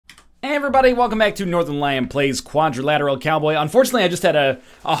Hey everybody, welcome back to Northernlion Plays Quadrilateral Cowboy. Unfortunately, I just had a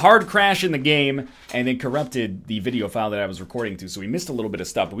hard crash in the game, and it corrupted the video file that I was recording to, so we missed a little bit of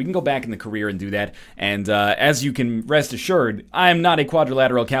stuff, but we can go back in the career and do that. And as you can rest assured, I am not a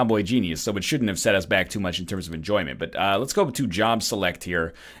Quadrilateral Cowboy genius, so it shouldn't have set us back too much in terms of enjoyment. But let's go to Job Select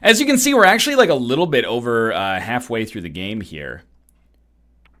here. As you can see, we're actually like a little bit over halfway through the game here.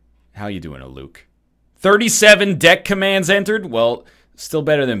 How you doing, Luke? 37 deck commands entered? Well, still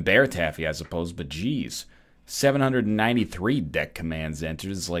better than Bear Taffy, I suppose, but geez. 793 deck commands entered.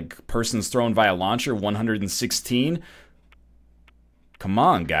 It's like persons thrown via launcher, 116. Come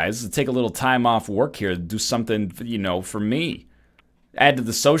on, guys. Let's take a little time off work here to do something, you know, for me. Add to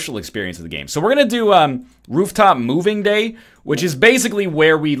the social experience of the game. So we're going to do Rooftop Moving Day, which is basically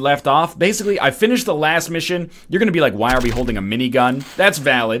where we left off. Basically, I finished the last mission. You're going to be like, why are we holding a minigun? That's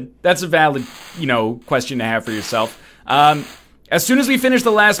valid. That's a valid, you know, question to have for yourself. As soon as we finished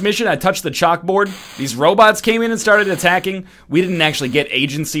the last mission, I touched the chalkboard. These robots came in and started attacking. We didn't actually get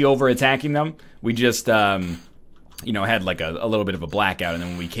agency over attacking them. We just, you know, had like a little bit of a blackout, and then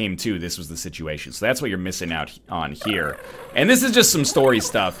when we came to, this was the situation. So that's what you're missing out on here. And this is just some story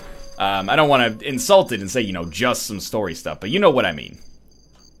stuff. I don't want to insult it and say, you know, just some story stuff, but you know what I mean.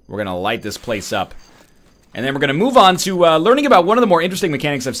 We're going to light this place up. And then we're going to move on to learning about one of the more interesting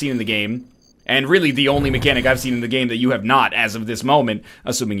mechanics I've seen in the game. And really the only mechanic I've seen in the game that you have not as of this moment,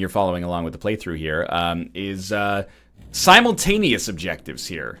 assuming you're following along with the playthrough here, is simultaneous objectives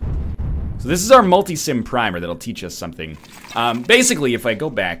here. So this is our multi-sim primer that'll teach us something. Basically, if I go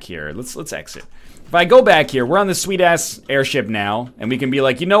back here, let's exit. If I go back here, we're on this sweet-ass airship now, and we can be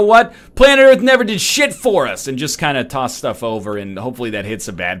like, you know what? Planet Earth never did shit for us, and just kind of toss stuff over, and hopefully that hits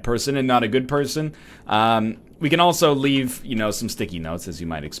a bad person and not a good person. We can also leave, you know, some sticky notes, as you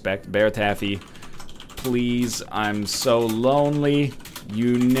might expect. Bear Taffy, please, I'm so lonely.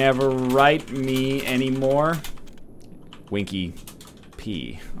 You never write me anymore. Winky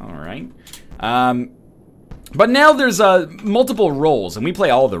P. All right. But now there's multiple roles, and we play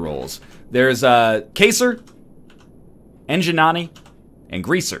all the roles. There's Caser, Enginani, and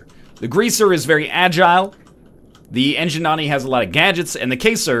Greaser. The Greaser is very agile. The Enginani has a lot of gadgets, and the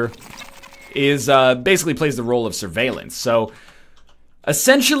Caser is basically plays the role of surveillance. So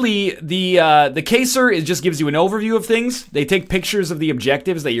essentially, the Caser just gives you an overview of things. They take pictures of the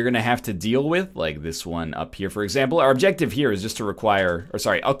objectives that you're going to have to deal with, like this one up here, for example. Our objective here is just to acquire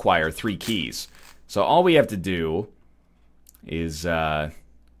 3 keys. So all we have to do is go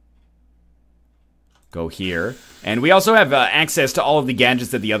here. And we also have access to all of the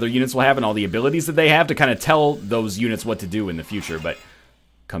gadgets that the other units will have and all the abilities that they have to kind of tell those units what to do in the future. But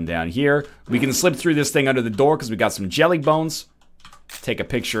come down here. We can slip through this thing under the door because we got some jelly bones. Take a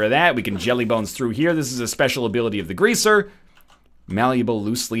picture of that. We can jelly bones through here. This is a special ability of the Greaser. Malleable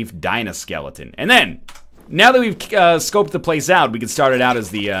loose leaf Dynaskeleton. And then, now that we've scoped the place out, we can start it out as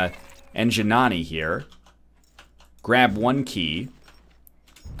the Enginani here. Grab 1 key.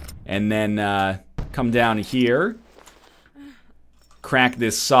 And then come down here. Crack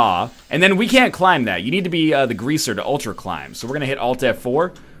this saw. And then we can't climb that. You need to be the Greaser to ultra climb. So we're going to hit Alt F4.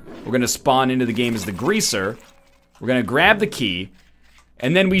 We're going to spawn into the game as the Greaser. We're going to grab the key.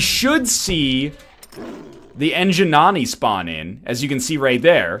 And then we should see the Enginani spawn in, as you can see right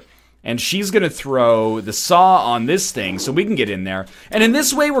there. And she's going to throw the saw on this thing so we can get in there. And in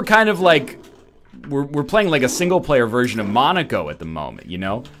this way, we're kind of like, we're playing like a single player version of Monaco at the moment, you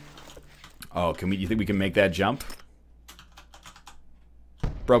know? Oh, you think we can make that jump?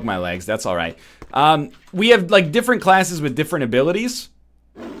 Broke my legs, that's all right. We have like different classes with different abilities,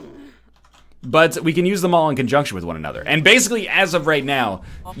 but we can use them all in conjunction with one another. And basically, as of right now,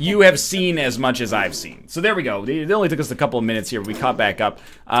 you have seen as much as I've seen. So there we go. It only took us a couple of minutes here. We caught back up.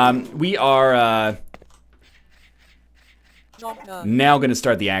 We are now going to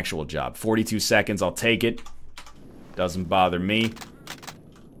start the actual job. 42 seconds, I'll take it. Doesn't bother me.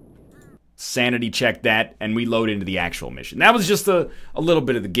 Sanity check that, and we load into the actual mission. That was just a little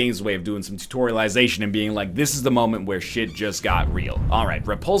bit of the game's way of doing some tutorialization and being like, this is the moment where shit just got real. Alright,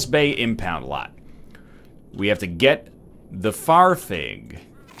 Repulse Bay Impound Lot. We have to get the Farfig.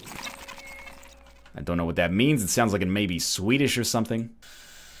 I don't know what that means. It sounds like it may be Swedish or something.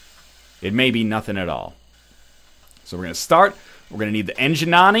 It may be nothing at all. So we're going to start. We're going to need the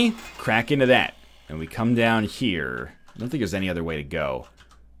Enginani. Crack into that. And we come down here. I don't think there's any other way to go.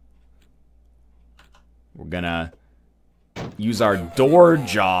 We're gonna use our door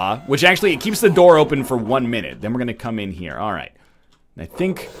jaw, which actually, it keeps the door open for 1 minute. Then we're gonna come in here. All right. I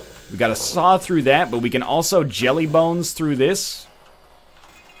think we gotta saw through that, but we can also jelly bones through this.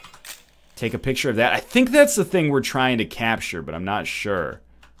 Take a picture of that. I think that's the thing we're trying to capture, but I'm not sure.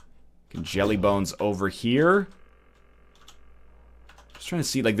 Jelly bones over here. Just trying to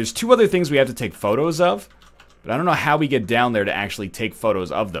see, like, there's two other things we have to take photos of, but I don't know how we get down there to actually take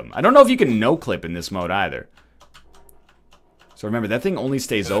photos of them. I don't know if you can no-clip in this mode either. So remember, that thing only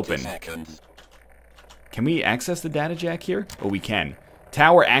stays open. Can we access the data jack here? Oh, we can.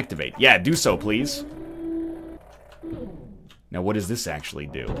 Tower activate. Yeah, do so, please. Now, what does this actually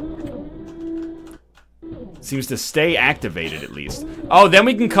do? Seems to stay activated, at least. Oh, then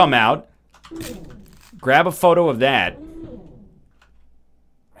we can come out. Grab a photo of that.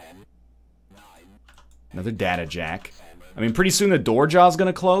 Another data jack. I mean, pretty soon the door jaw's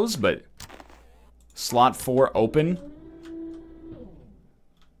gonna close, but... Slot 4 open.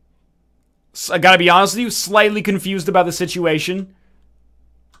 So, I gotta be honest with you, slightly confused about the situation.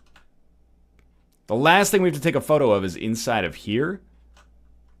 The last thing we have to take a photo of is inside of here.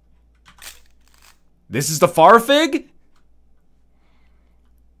 This is the Farfig?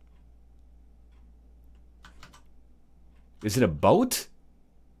 Is it a boat?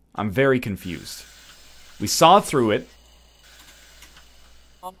 I'm very confused. We saw through it.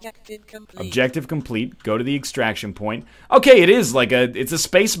 Objective complete. Objective complete. Go to the extraction point. Okay, it is like it's a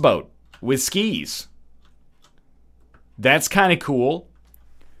space boat with skis. That's kind of cool.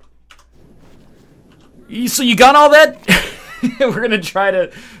 So you got all that? we're gonna try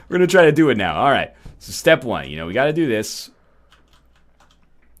to do it now. All right. So step 1, you know, we got to do this.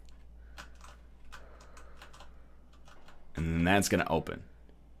 And then that's gonna open.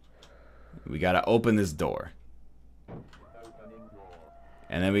 We got to open this door.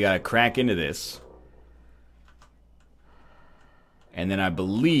 And then we got to crack into this. And then I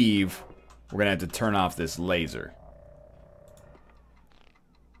believe we're gonna have to turn off this laser.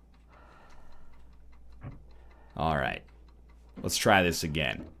 Alright. Let's try this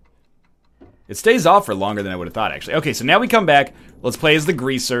again. It stays off for longer than I would have thought, actually. Okay, so now we come back. Let's play as the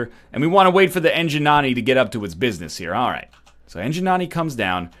greaser. And we want to wait for the Enginani to get up to its business here. Alright. So Enginani comes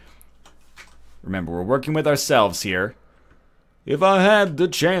down. Remember, we're working with ourselves here. If I had the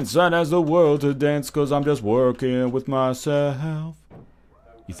chance, I'd ask the world to dance, 'cause I'm just working with myself.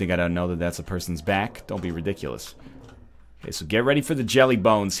 You think I don't know that that's a person's back? Don't be ridiculous. Okay, so get ready for the jelly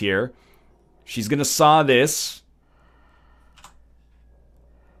bones here. She's gonna saw this.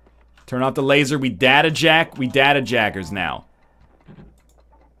 Turn off the laser. We data jackers now.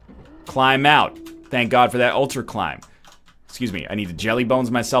 Climb out. Thank God for that ultra climb. Excuse me, I need to jelly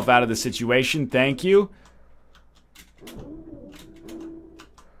bones myself out of the situation. Thank you.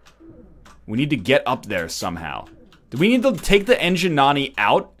 We need to get up there somehow. Do we need to take the Enginani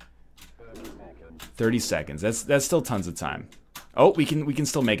out? 30 seconds. That's still tons of time. Oh, we can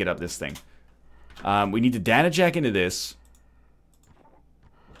still make it up this thing. We need to data jack into this.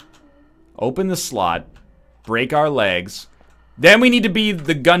 Open the slot. Break our legs. Then we need to be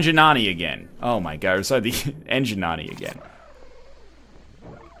the Gunjanani again. Oh my god, sorry, the Enginani again.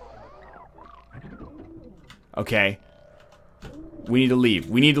 Okay. We need to leave.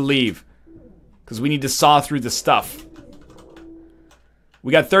 We need to leave. Because we need to saw through the stuff.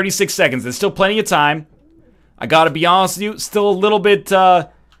 We got 36 seconds. There's still plenty of time. I gotta be honest with you, still a little bit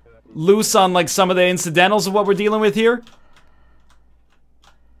loose on like some of the incidentals of what we're dealing with here.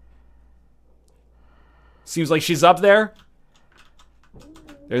 Seems like she's up there.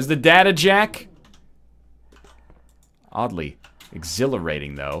 There's the data jack. Oddly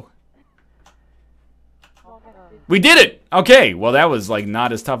exhilarating, though. We did it! Okay, well that was like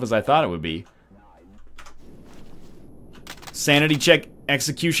not as tough as I thought it would be. Sanity check,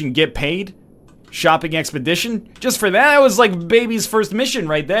 execution, get paid. Shopping expedition. Just for that, that was like baby's first mission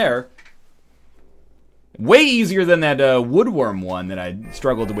right there. Way easier than that woodworm one that I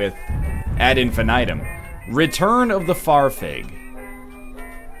struggled with ad infinitum. Return of the Farfig.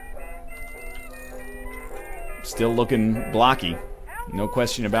 Still looking blocky. No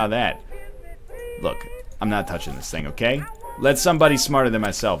question about that. Look, I'm not touching this thing, okay? Let somebody smarter than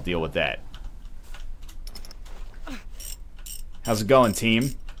myself deal with that. How's it going,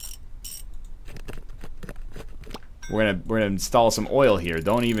 team? We're gonna install some oil here.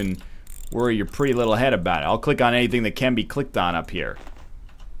 Don't even worry your pretty little head about it. I'll click on anything that can be clicked on up here.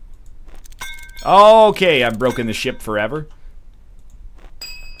 Okay, I've broken the ship forever.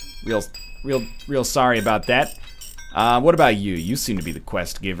 Real sorry about that. What about you? You seem to be the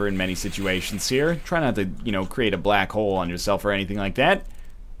quest giver in many situations here. Try not to, you know, create a black hole on yourself or anything like that.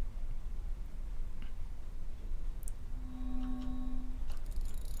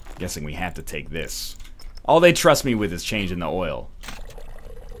 Guessing we have to take this. All they trust me with is changing the oil.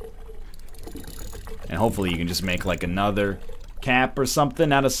 And hopefully you can just make like another cap or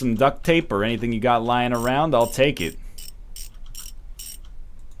something out of some duct tape or anything you got lying around. I'll take it.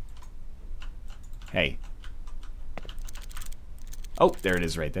 Hey. Oh, there it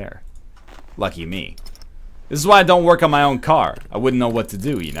is right there. Lucky me. This is why I don't work on my own car. I wouldn't know what to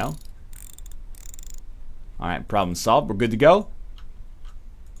do, you know? Alright, problem solved. We're good to go?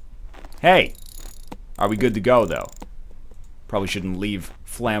 Hey! Are we good to go, though? Probably shouldn't leave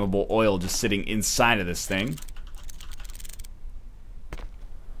flammable oil just sitting inside of this thing.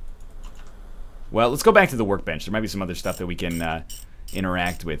 Well, let's go back to the workbench. There might be some other stuff that we can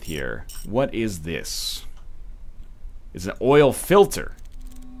interact with here. What is this? It's an oil filter.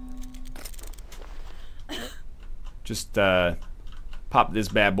 Just pop this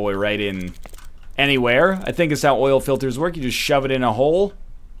bad boy right in anywhere. I think it's how oil filters work. You just shove it in a hole.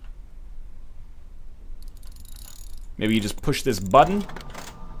 Maybe you just push this button.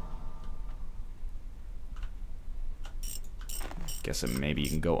 Guessing maybe you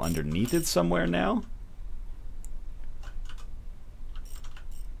can go underneath it somewhere now.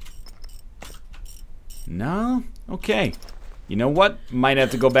 No? Okay. You know what? Might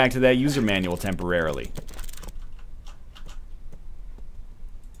have to go back to that user manual temporarily.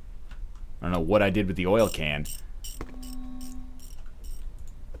 I don't know what I did with the oil can.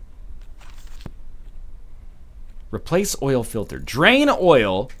 Replace oil filter. Drain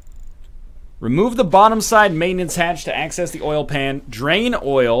oil. Remove the bottom side maintenance hatch to access the oil pan. Drain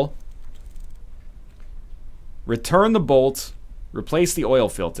oil. Return the bolt. Replace the oil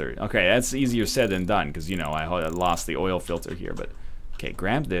filter. Okay, that's easier said than done because, you know, I lost the oil filter here. But, okay,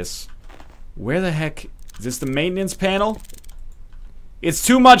 grab this. Where the heck? Is this the maintenance panel? It's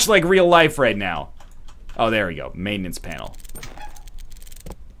too much like real life right now. Oh, there we go. Maintenance panel.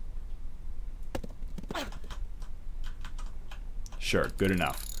 Sure, good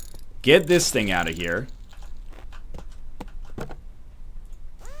enough. Get this thing out of here.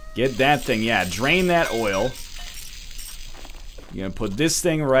 Get that thing, yeah, drain that oil. You're gonna put this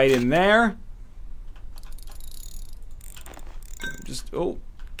thing right in there. Just, oh,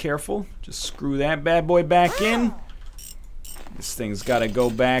 careful. Just screw that bad boy back in. This thing's gotta go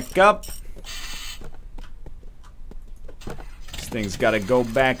back up. This thing's gotta go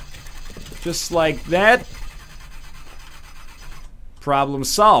back just like that. Problem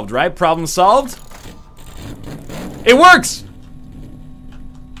solved, right? Problem solved? It works!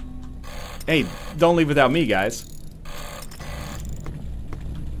 Hey, don't leave without me, guys.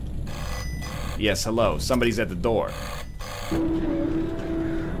 Yes, hello. Somebody's at the door. I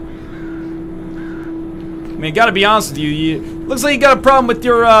mean, gotta be honest with you, looks like you got a problem with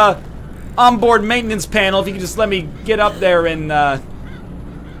your onboard maintenance panel. If you could just let me get up there and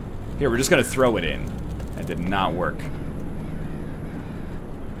here, we're just gonna throw it in. That did not work.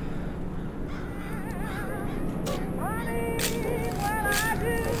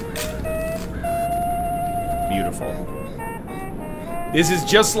 Beautiful. This is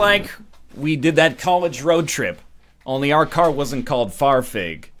just like we did that college road trip, only our car wasn't called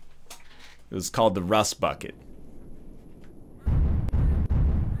Farfig. It was called the Rust Bucket.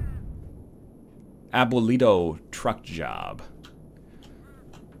 Abuelito truck job.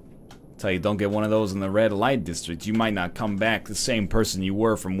 Tell you, don't get one of those in the red light district. You might not come back the same person you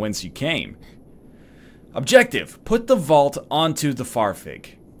were from whence you came. Objective: put the vault onto the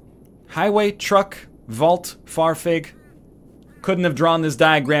Farfig. Highway, truck, vault, Farfig. Couldn't have drawn this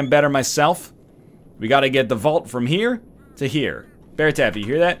diagram better myself. We gotta get the vault from here to here. Bear Taffy, you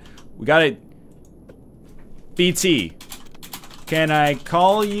hear that? We got it. BT. Can I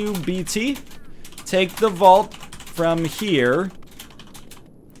call you BT? Take the vault from here.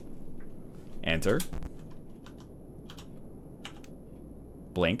 Enter.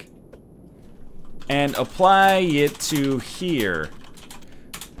 Blink. And apply it to here.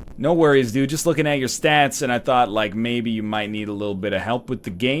 No worries, dude. Just looking at your stats, and I thought, like, maybe you might need a little bit of help with the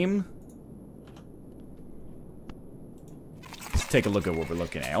game. Let's take a look at what we're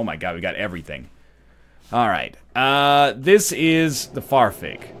looking at. Oh my god, we got everything. Alright. This is the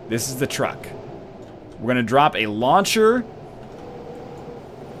Farfig. This is the truck. We're gonna drop a launcher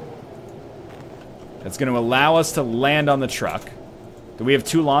that's gonna allow us to land on the truck. Do we have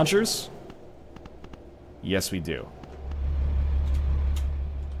 2 launchers? Yes, we do.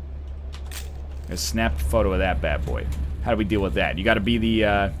 I snapped a photo of that bad boy. How do we deal with that? You gotta be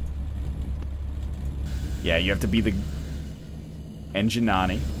the, yeah, you have to be the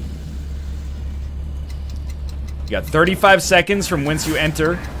Enginani. You got 35 seconds from whence you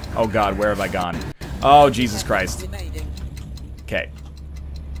enter. Oh god, where have I gone? Oh, Jesus Christ. Okay.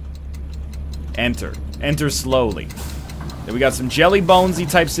 Enter. Enter slowly. Then we got some jelly bonesy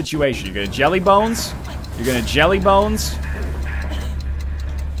type situation. You're gonna jelly bones. You're gonna jelly bones.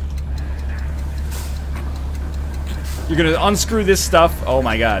 You're gonna unscrew this stuff. Oh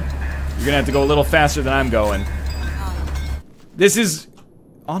my god. You're gonna have to go a little faster than I'm going. This is...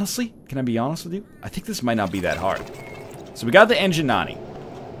 Honestly, can I be honest with you? I think this might not be that hard. So we got the Enginani.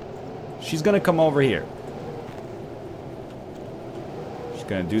 She's gonna come over here. She's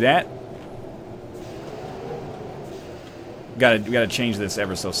gonna do that. We gotta change this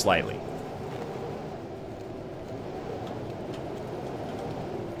ever so slightly.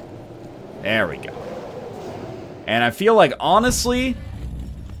 There we go. And I feel like, honestly,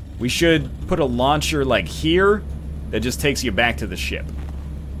 we should put a launcher like here that just takes you back to the ship.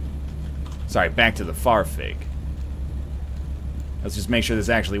 Sorry, back to the Farfig. Let's just make sure this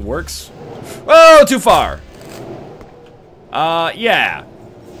actually works. Oh, too far! Yeah.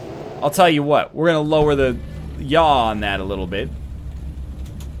 I'll tell you what, we're gonna lower the yaw on that a little bit.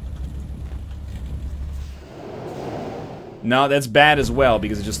 No, that's bad as well,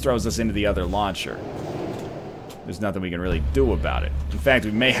 because it just throws us into the other launcher. There's nothing we can really do about it. In fact,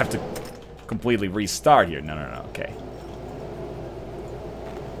 we may have to completely restart here. No, okay.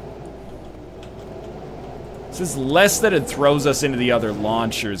 This is less that it throws us into the other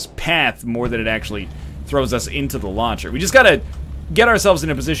launcher's path, more than it actually throws us into the launcher. We just gotta get ourselves in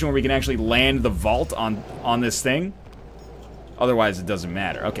a position where we can actually land the vault on this thing. Otherwise, it doesn't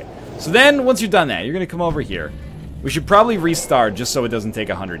matter. Okay, so then, once you've done that, you're gonna come over here. We should probably restart just so it doesn't take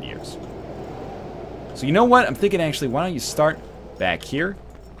 100 years. So you know what? I'm thinking actually, why don't you start back here?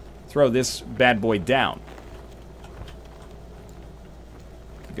 Throw this bad boy down.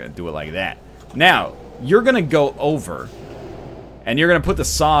 You're gonna do it like that. Now, you're gonna go over, and you're gonna put the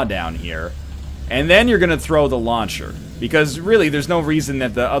saw down here, and then you're gonna throw the launcher. Because really, there's no reason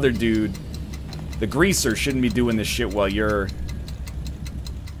that the other dude, the greaser, shouldn't be doing this shit while you're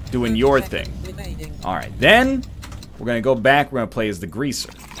doing your thing. Alright, then we're gonna go back, we're gonna play as the greaser.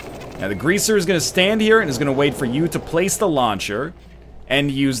 Now the greaser is gonna stand here and is gonna wait for you to place the launcher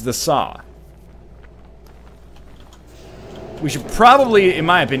and use the saw. We should probably, in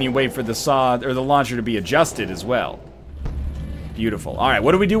my opinion, wait for the saw or the launcher to be adjusted as well. Beautiful. Alright,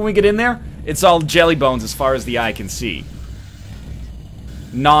 what do we do when we get in there? It's all jelly bones as far as the eye can see.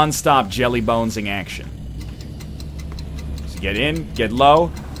 Non-stop jelly bonesing action. So get in, get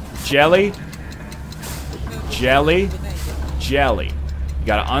low, jelly, jelly, jelly. You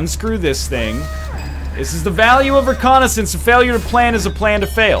gotta unscrew this thing. This is the value of reconnaissance. A failure to plan is a plan to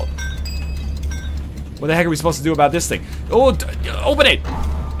fail. What the heck are we supposed to do about this thing? Oh, open it!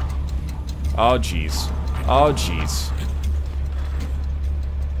 Oh, jeez. Oh, jeez.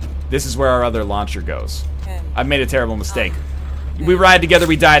 This is where our other launcher goes. I've made a terrible mistake. We ride together,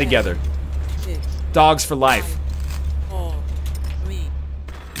 we die together. Dogs for life.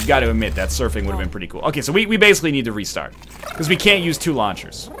 You gotta admit, that surfing would have been pretty cool. Okay, so we basically need to restart. Because we can't use 2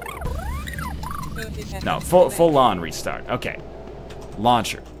 launchers. No, full on restart. Okay.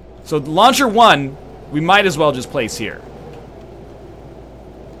 Launcher. So launcher 1, we might as well just place here.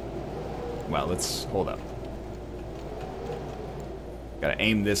 Well, let's hold up. Gotta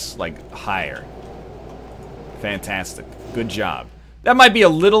aim this, like, higher. Fantastic. Good job. That might be a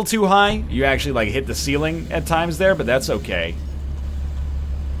little too high. You actually, like, hit the ceiling at times there, but that's okay.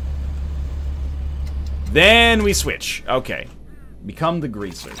 Then we switch. Okay. Become the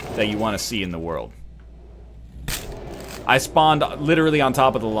greaser that you want to see in the world. I spawned literally on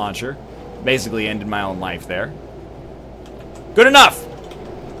top of the launcher. Basically ended my own life there. Good enough!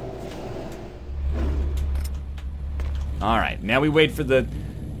 Alright, now we wait for the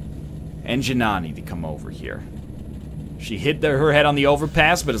Enginani to come over here. She hit her head on the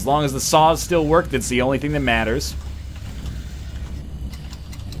overpass, but as long as the saws still work, that's the only thing that matters.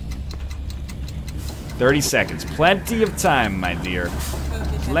 30 seconds. Plenty of time, my dear.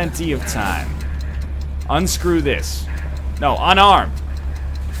 Plenty of time. Unscrew this. No, unarmed.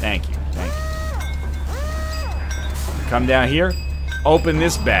 Thank you. Thank you. Come down here. Open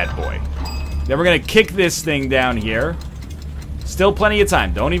this bad boy. Then we're going to kick this thing down here. Still plenty of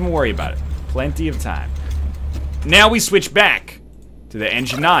time. Don't even worry about it. Plenty of time. Now we switch back to the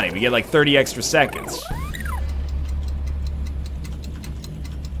Enginani. We get like 30 extra seconds.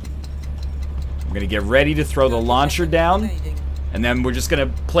 We're gonna get ready to throw the launcher down, and then we're just gonna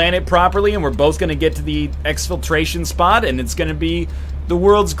plan it properly, and we're both gonna get to the exfiltration spot, and it's gonna be the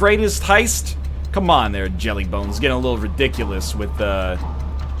world's greatest heist. Come on there, Jelly Bones. Getting a little ridiculous with the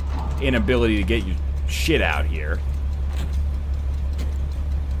inability to get your shit out here.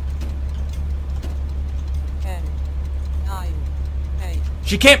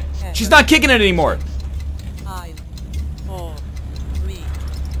 She can't. She's not kicking it anymore. 5, 4, 3,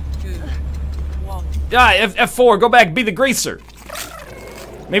 2, 1. Ah, F4. Go back. Be the greaser.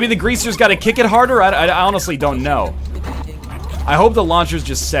 Maybe the greaser's got to kick it harder. I honestly don't know. I hope the launcher's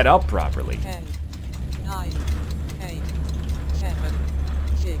just set up properly. 10, 9, 8, 7,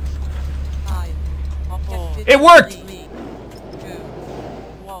 6, 5, 4, It worked! 3, 2,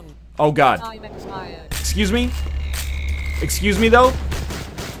 1. Oh god. Time expired. Excuse me? Excuse me though?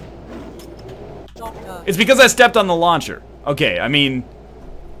 Doctor. It's because I stepped on the launcher. Okay, I mean,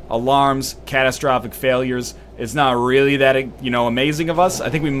 alarms, catastrophic failures. It's not really that, you know, amazing of us. I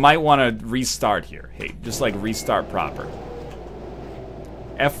think we might want to restart here. Hey, just like restart proper.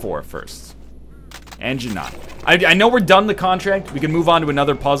 F4 first. Engine on. I know we're done the contract. We can move on to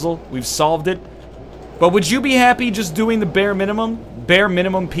another puzzle. We've solved it. But would you be happy just doing the bare minimum? Bare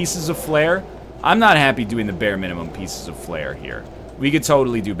minimum pieces of flair? I'm not happy doing the bare minimum pieces of flair here. We could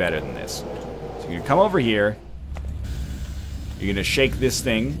totally do better than this. So you're gonna come over here. You're gonna shake this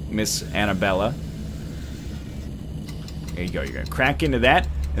thing, Miss Annabella. There you go. You're gonna crack into that,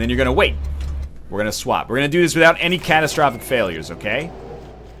 and then you're gonna wait. We're gonna swap. We're gonna do this without any catastrophic failures, okay?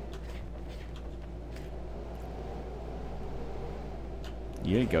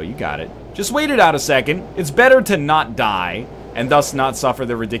 There you go, you got it. Just wait it out a second. It's better to not die, and thus not suffer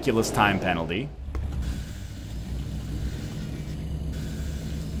the ridiculous time penalty.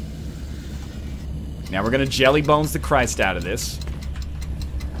 Now we're gonna jelly bones the Christ out of this.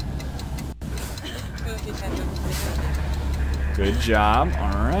 30 seconds. Good job.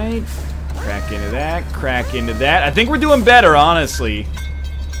 Alright. Crack into that. Crack into that. I think we're doing better, honestly.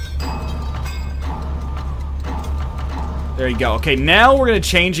 There you go. Okay, now we're going to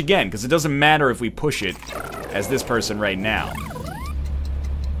change again, because it doesn't matter if we push it as this person right now.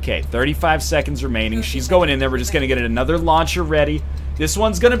 Okay, 35 seconds remaining. She's going in there. We're just going to get another launcher ready. This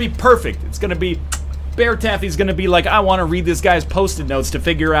one's going to be perfect. It's going to be... Bear Taffy's going to be like, I want to read this guy's Post-it notes to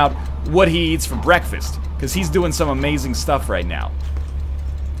figure out what he eats for breakfast. Because he's doing some amazing stuff right now.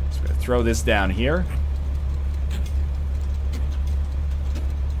 So we're going to throw this down here.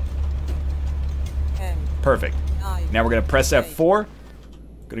 Perfect. Now we're going to press F4.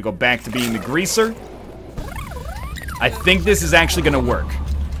 Going to go back to being the greaser. I think this is actually going to work.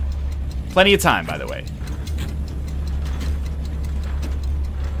 Plenty of time, by the way.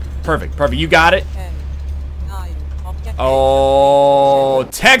 Perfect, perfect. You got it. Oh,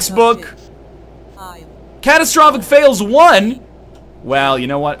 textbook. Catastrophic fails 1. Well, you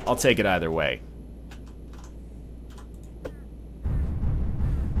know what? I'll take it either way.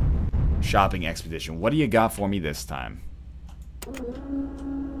 Shopping expedition. What do you got for me this time?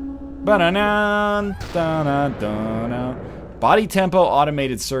 Body tempo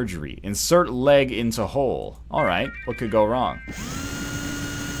automated surgery. Insert leg into hole. Alright, what could go wrong?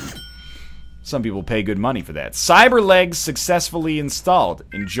 Some people pay good money for that. Cyber legs successfully installed.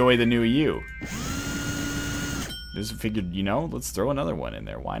 Enjoy the new you. Just figured, you know, let's throw another one in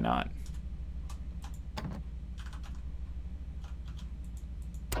there. Why not?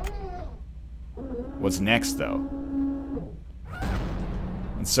 What's next, though?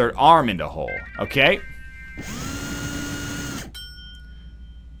 Insert arm into hole. Okay.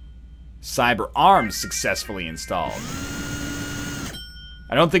 Cyber arms successfully installed.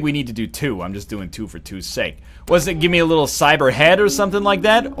 I don't think we need to do 2. I'm just doing 2 for 2's sake. Was it give me a little cyber head or something like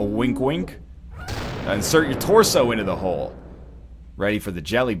that? A wink wink. Insert your torso into the hole. Ready for the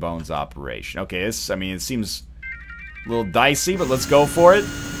jelly bones operation. Okay, this, I mean, it seems a little dicey, but let's go for it.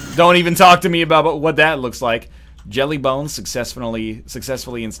 Don't even talk to me about what that looks like. Jelly bones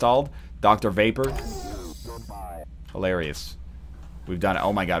successfully installed. Dr. Vapor. Hilarious. We've done it.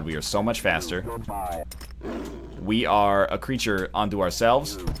 Oh my god, we are so much faster. We are a creature unto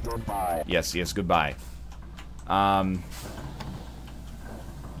ourselves. Yes, yes, goodbye.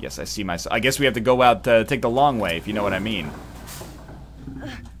 Yes, I see myself. I guess we have to go out to take the long way, if you know what I mean.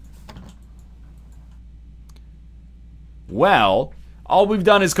 Well, all we've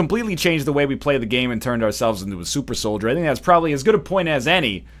done is completely change the way we play the game and turned ourselves into a super soldier. I think that's probably as good a point as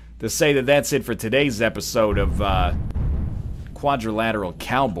any to say that that's it for today's episode of Quadrilateral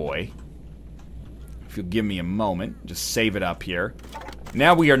Cowboy. If you'll give me a moment, just save it up here.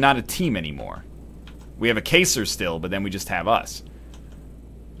 Now we are not a team anymore. We have a caser still, but then we just have us.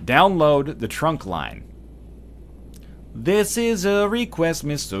 Download the trunk line. This is a request,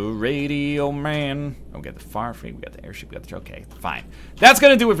 Mr. Radio Man. Oh, we got the fire free, we got the airship, we got the truck. Okay, fine. That's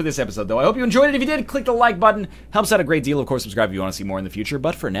gonna do it for this episode, though. I hope you enjoyed it. If you did, click the like button. Helps out a great deal. Of course, subscribe if you want to see more in the future.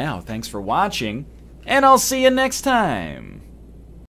 But for now, thanks for watching, and I'll see you next time.